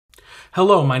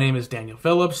Hello, my name is Daniel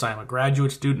Phillips. I'm a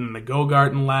graduate student in the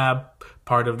Go-Garden Lab,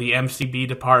 part of the MCB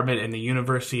department in the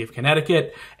University of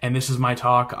Connecticut, and this is my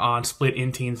talk on split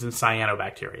inteins and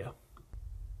cyanobacteria.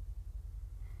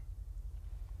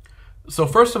 So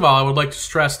first of all, I would like to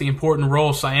stress the important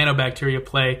role cyanobacteria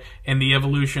play in the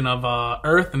evolution of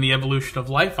Earth and the evolution of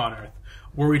life on Earth.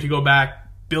 Were we to go back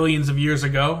billions of years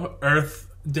ago, Earth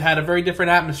had a very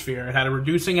different atmosphere. It had a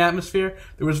reducing atmosphere.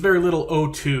 There was very little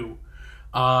O2.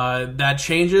 That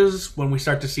changes when we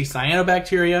start to see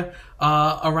cyanobacteria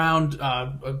around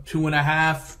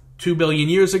 2 billion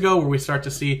years ago, where we start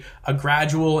to see a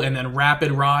gradual and then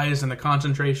rapid rise in the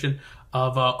concentration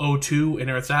of O2 in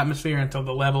Earth's atmosphere until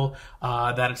the level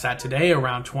that it's at today,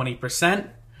 around 20%.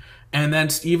 And then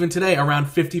even today, around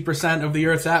 50% of the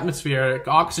Earth's atmospheric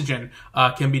oxygen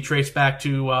can be traced back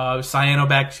to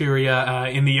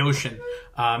cyanobacteria in the ocean,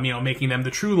 making them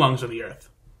the true lungs of the Earth.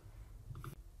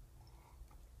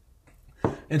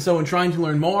 And so in trying to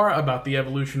learn more about the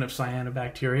evolution of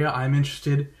cyanobacteria, I'm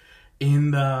interested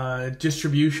in the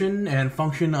distribution and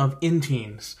function of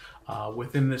inteins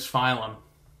within this phylum.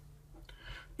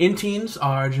 Inteins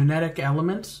are genetic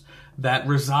elements that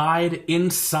reside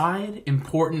inside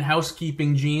important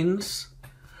housekeeping genes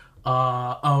in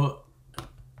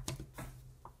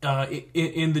the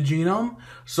genome.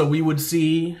 So we would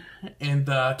see in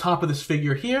the top of this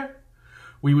figure here,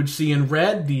 we would see in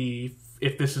red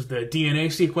if this is the DNA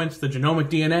sequence, the genomic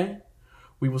DNA,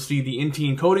 we will see the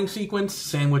intein coding sequence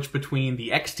sandwiched between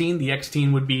the extine. The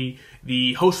extine would be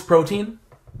the host protein,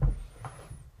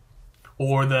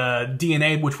 or the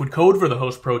DNA which would code for the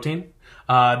host protein.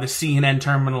 The C and N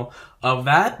terminal of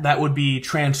that would be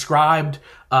transcribed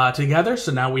together.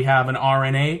 So now we have an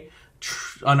RNA,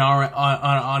 an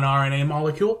RNA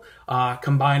molecule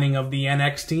combining of the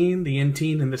N-extine, the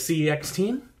intein, and the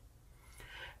C-extine.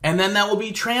 And then that will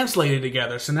be translated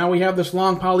together. So now we have this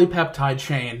long polypeptide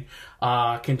chain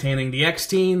containing the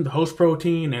extine, the host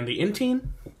protein, and the intein.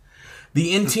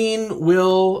 The intein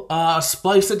will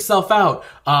splice itself out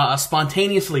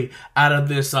spontaneously out of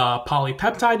this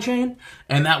polypeptide chain,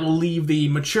 and that will leave the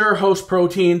mature host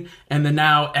protein and the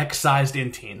now excised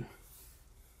intein.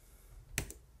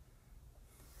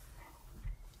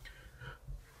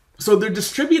 So they're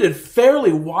distributed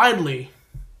fairly widely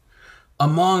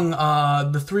among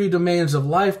the three domains of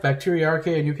life: bacteria,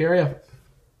 archaea, and eukarya.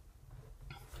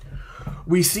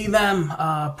 We see them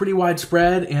pretty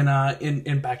widespread in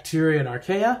bacteria and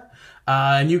archaea.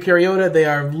 In eukaryota, they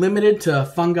are limited to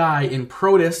fungi and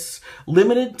protists,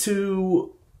 limited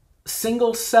to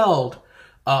single-celled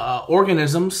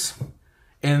organisms,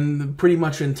 and pretty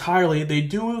much entirely. They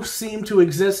do seem to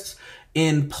exist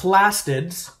in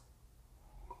plastids,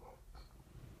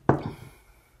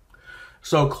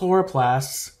 so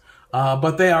chloroplasts,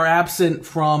 but they are absent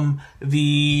from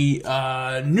the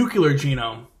nuclear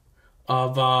genome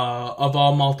of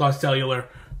all multicellular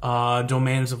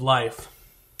domains of life.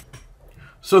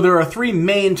 So there are three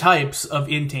main types of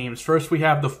inteins. First, we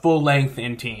have the full-length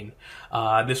intein.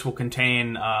 This will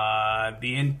contain a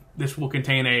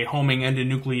homing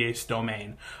endonuclease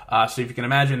domain. So if you can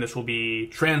imagine, this will be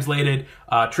translated,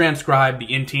 transcribed. The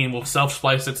intein will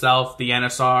self-splice itself. The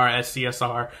NSR,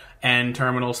 SCSR,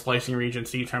 N-terminal splicing region,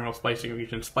 C-terminal splicing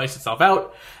region splice itself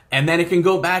out, and then it can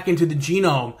go back into the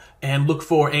genome and look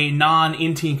for a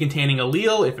non-intein containing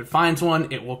allele. If it finds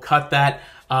one, it will cut that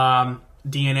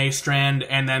DNA strand,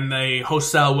 and then the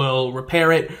host cell will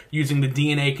repair it using the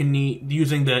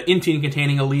intein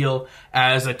containing allele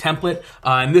as a template.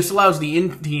 And this allows the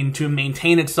intein to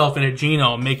maintain itself in a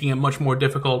genome, making it much more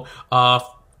difficult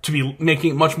to be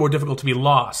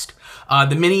lost.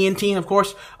 The mini intein, of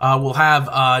course, will have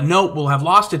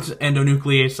lost its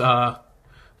endonuclease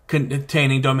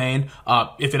containing domain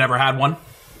if it ever had one.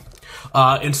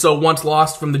 And so once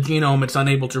lost from the genome, it's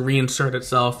unable to reinsert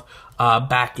itself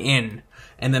back in.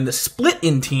 And then the split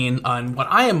intein, and what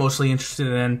I am mostly interested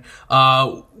in,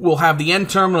 will have the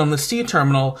N-terminal and the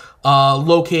C-terminal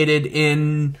located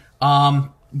in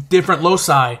different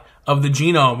loci of the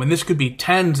genome, and this could be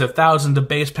tens of thousands of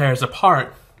base pairs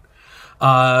apart.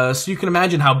 So you can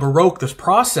imagine how baroque this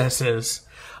process is,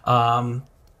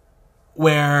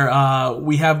 where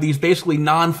we have these basically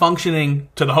non-functioning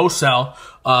to the host cell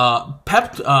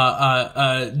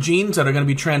genes that are going to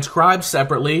be transcribed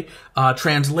separately,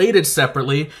 translated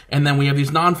separately, and then we have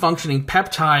these non-functioning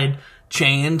peptide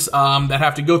chains that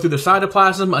have to go through the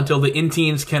cytoplasm until the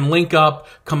inteins can link up,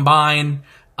 combine,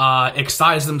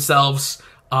 excise themselves,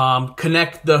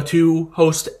 connect the two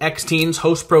host extines,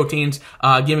 host proteins,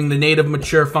 giving the native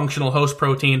mature functional host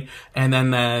protein, and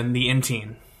then the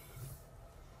intein.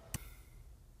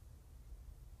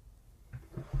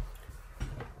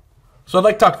 So I'd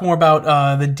like to talk more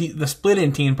about the split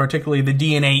intein, particularly the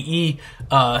DNA-E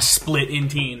split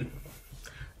intein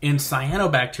in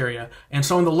cyanobacteria. And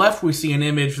so on the left, we see an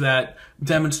image that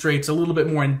demonstrates a little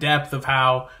bit more in depth of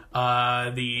how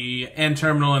the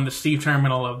N-terminal and the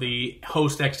C-terminal of the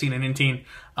host extine and intein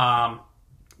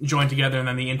join together, and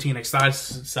then the intein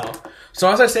excites itself.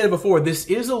 So as I stated before, this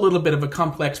is a little bit of a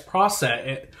complex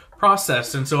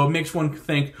process, and so it makes one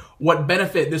think what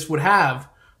benefit this would have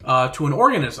to an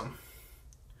organism.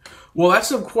 Well,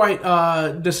 that's a quite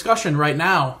discussion right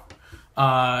now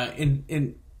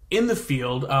in the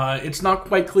field. It's not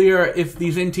quite clear if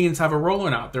these inteins have a role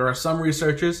or not. There are some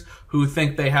researchers who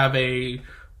think they have a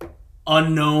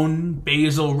unknown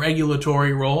basal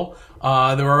regulatory role.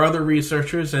 There are other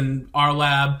researchers, and our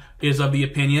lab is of the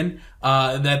opinion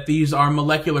that these are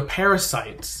molecular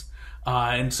parasites,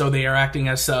 and so they are acting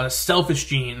as selfish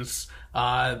genes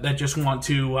that just want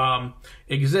to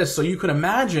exist. So you can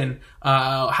imagine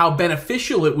how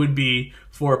beneficial it would be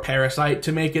for a parasite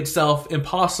to make itself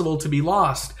impossible to be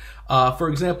lost. For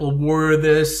example, were a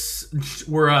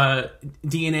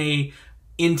DNA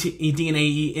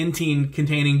intein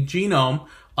containing genome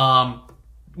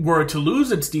were to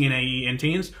lose its DNA-E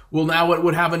inteins, well, now it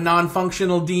would have a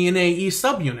non-functional DNA-E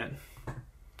subunit.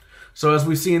 So as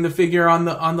we see in the figure on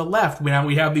the left,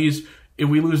 we have these. If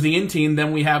we lose the intein,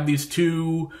 then we have these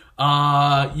two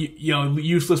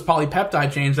useless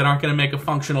polypeptide chains that aren't going to make a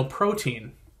functional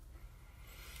protein.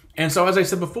 And so, as I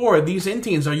said before, these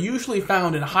inteins are usually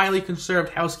found in highly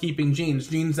conserved housekeeping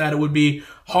genes that it would be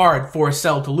hard for a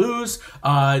cell to lose,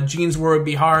 genes where it would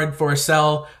be hard for a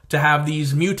cell to have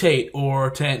these mutate or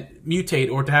to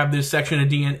have this section of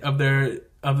DNA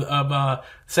of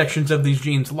sections of these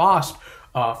genes lost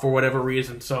for whatever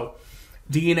reason. So,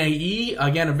 DNA-E,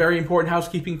 again, a very important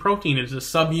housekeeping protein, is a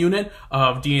subunit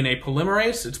of DNA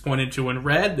polymerase. It's pointed to in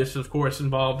red. This is, of course,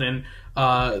 involved in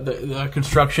the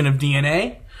construction of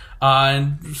DNA.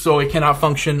 And so it cannot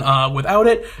function without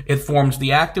it. It forms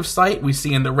the active site we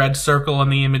see in the red circle in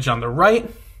the image on the right.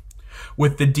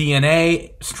 With the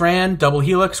DNA strand, double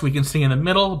helix, we can see in the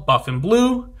middle, buff in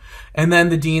blue. And then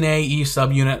the DNA-E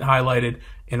subunit highlighted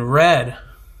in red.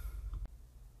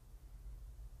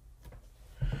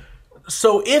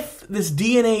 So if this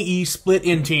DNA-E split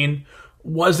intein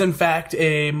was in fact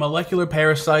a molecular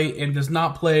parasite and does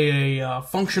not play a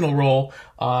functional role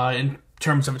in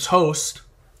terms of its host,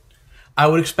 I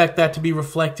would expect that to be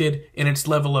reflected in its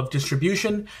level of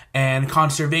distribution and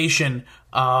conservation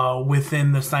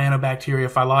within the Cyanobacteria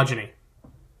phylogeny.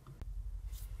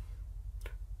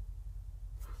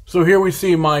 So here we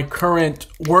see my current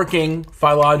working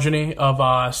phylogeny of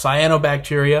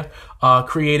Cyanobacteria,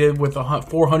 created with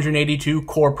 482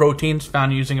 core proteins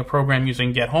found using a program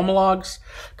using Get Homologs,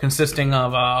 consisting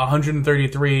of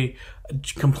 133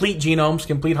 complete genomes,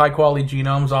 complete high-quality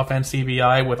genomes off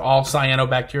NCBI, with all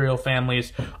cyanobacterial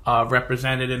families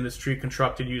represented in this tree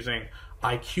constructed using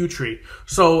IQ-Tree.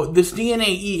 So this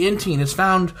DNA-E intein is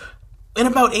found in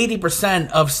about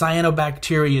 80% of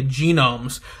cyanobacteria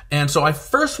genomes. And so I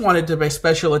first wanted to pay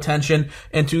special attention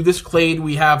into this clade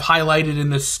we have highlighted in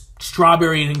this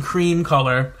strawberry and cream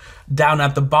color down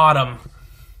at the bottom.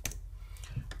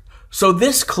 So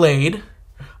this clade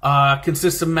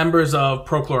consists of members of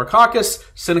Prochlorococcus,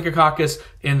 Synechococcus,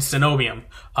 and Synovium.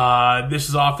 This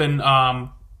is often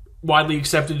widely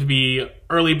accepted to be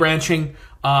early branching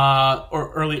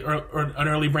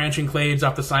early branching clades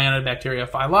off the Cyanobacteria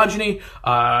phylogeny.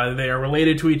 They are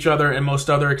related to each other and most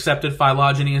other accepted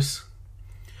phylogenies.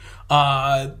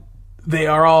 They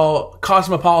are all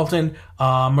cosmopolitan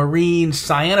marine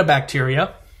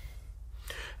cyanobacteria.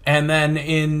 And then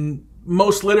in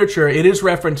most literature, it is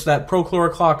referenced that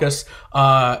Prochlorococcus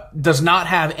does not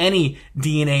have any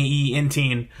DNA-E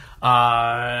intein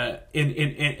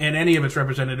in any of its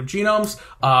representative genomes.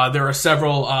 There are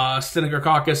several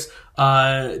Synechococcus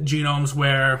genomes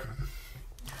where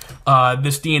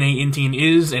this DNA intein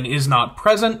is and is not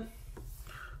present.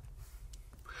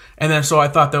 And then so I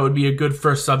thought that would be a good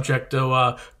first subject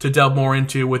to delve more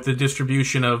into with the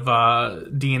distribution of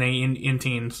DNA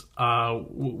inteins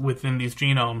within these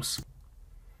genomes.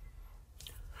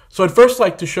 So I'd first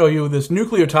like to show you this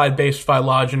nucleotide-based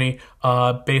phylogeny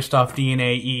based off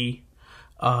DNA-E.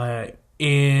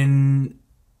 In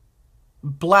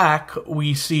black,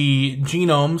 we see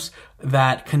genomes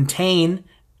that contain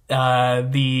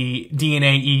the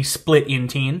DNA-E split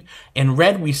intein. In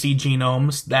red, we see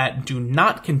genomes that do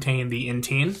not contain the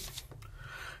intein.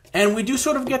 And we do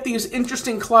sort of get these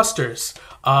interesting clusters.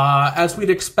 As we'd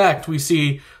expect, we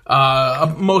see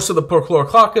most of the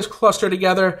Prochlorococcus cluster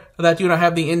together that do not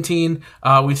have the intein.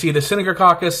 We see the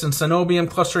Synechococcus and Synobium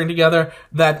clustering together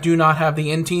that do not have the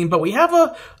intein. But we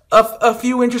have a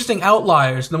few interesting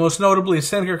outliers. The most notably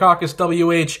is Synechococcus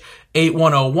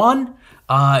WH8101.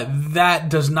 That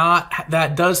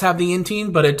does have the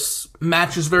intein, but it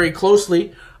matches very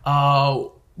closely.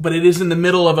 But it is in the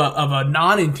middle of a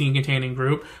non-intein containing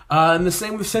group. And the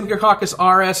same with Synechococcus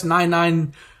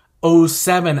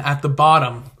RS9907 at the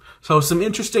bottom. So some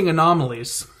interesting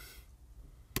anomalies.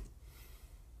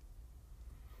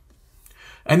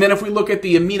 And then if we look at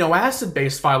the amino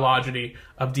acid-based phylogeny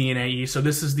of DNAe, so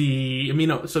this is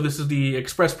the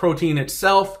expressed protein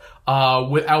itself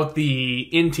without the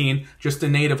intein, just the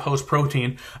native host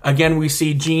protein. Again, we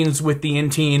see genes with the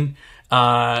intein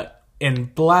in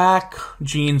black,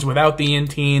 genes without the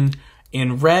intein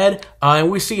in red,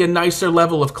 and we see a nicer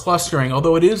level of clustering,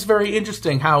 although it is very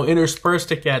interesting how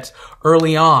interspersed it gets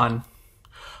early on,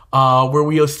 where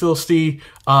we'll still see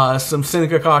some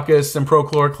Synechococcus and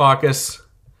Prochlorococcus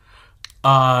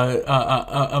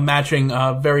matching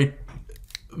very,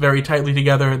 very tightly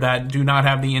together that do not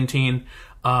have the intein,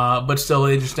 but still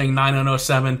interesting.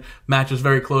 9907 matches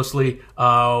very closely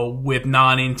with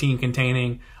non-intein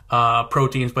containing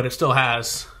proteins, but it still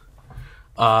has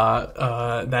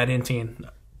that intein.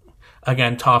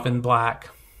 Again, top in black,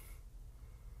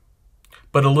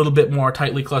 but a little bit more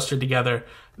tightly clustered together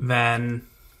than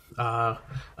the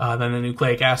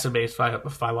nucleic acid-based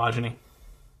phylogeny.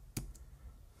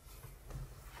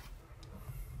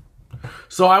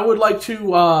 So I would like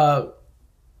to,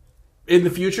 in the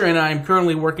future, and I'm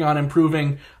currently working on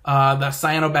improving the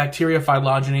Cyanobacteria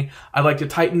phylogeny, I'd like to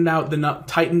tighten down the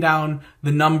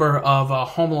number of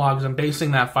homologs I'm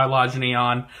basing that phylogeny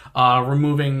on,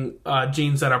 removing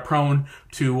genes that are prone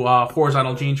to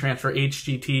horizontal gene transfer,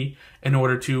 HGT, in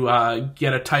order to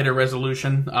get a tighter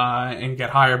resolution and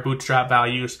get higher bootstrap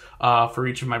values for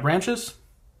each of my branches.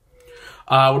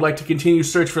 I would like to continue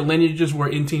search for lineages where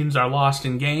inteins are lost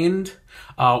and gained,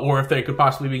 or if they could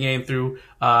possibly be gained through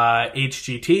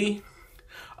HGT.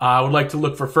 I would like to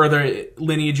look for further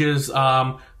lineages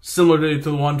similar to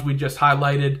the ones we just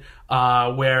highlighted,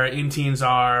 where inteins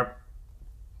are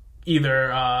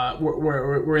either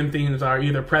where inteins are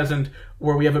either present,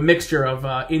 where we have a mixture of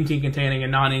intein containing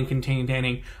and non-intein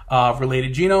containing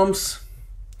related genomes.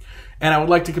 And I would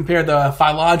like to compare the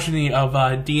phylogeny of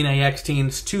DNA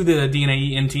X-teins to the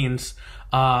DNA inteins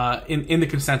in the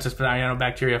consensus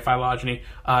Cyanobacteria phylogeny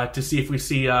to see if we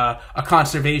see a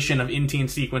conservation of intein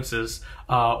sequences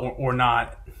or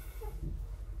not.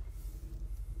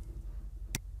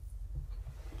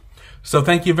 So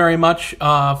thank you very much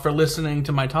for listening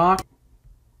to my talk.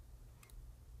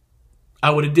 I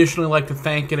would additionally like to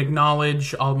thank and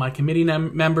acknowledge all of my committee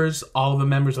members, all of the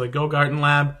members of the Go Garden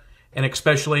Lab, and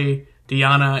especially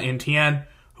Diana and Tien,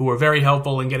 who were very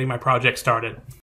helpful in getting my project started.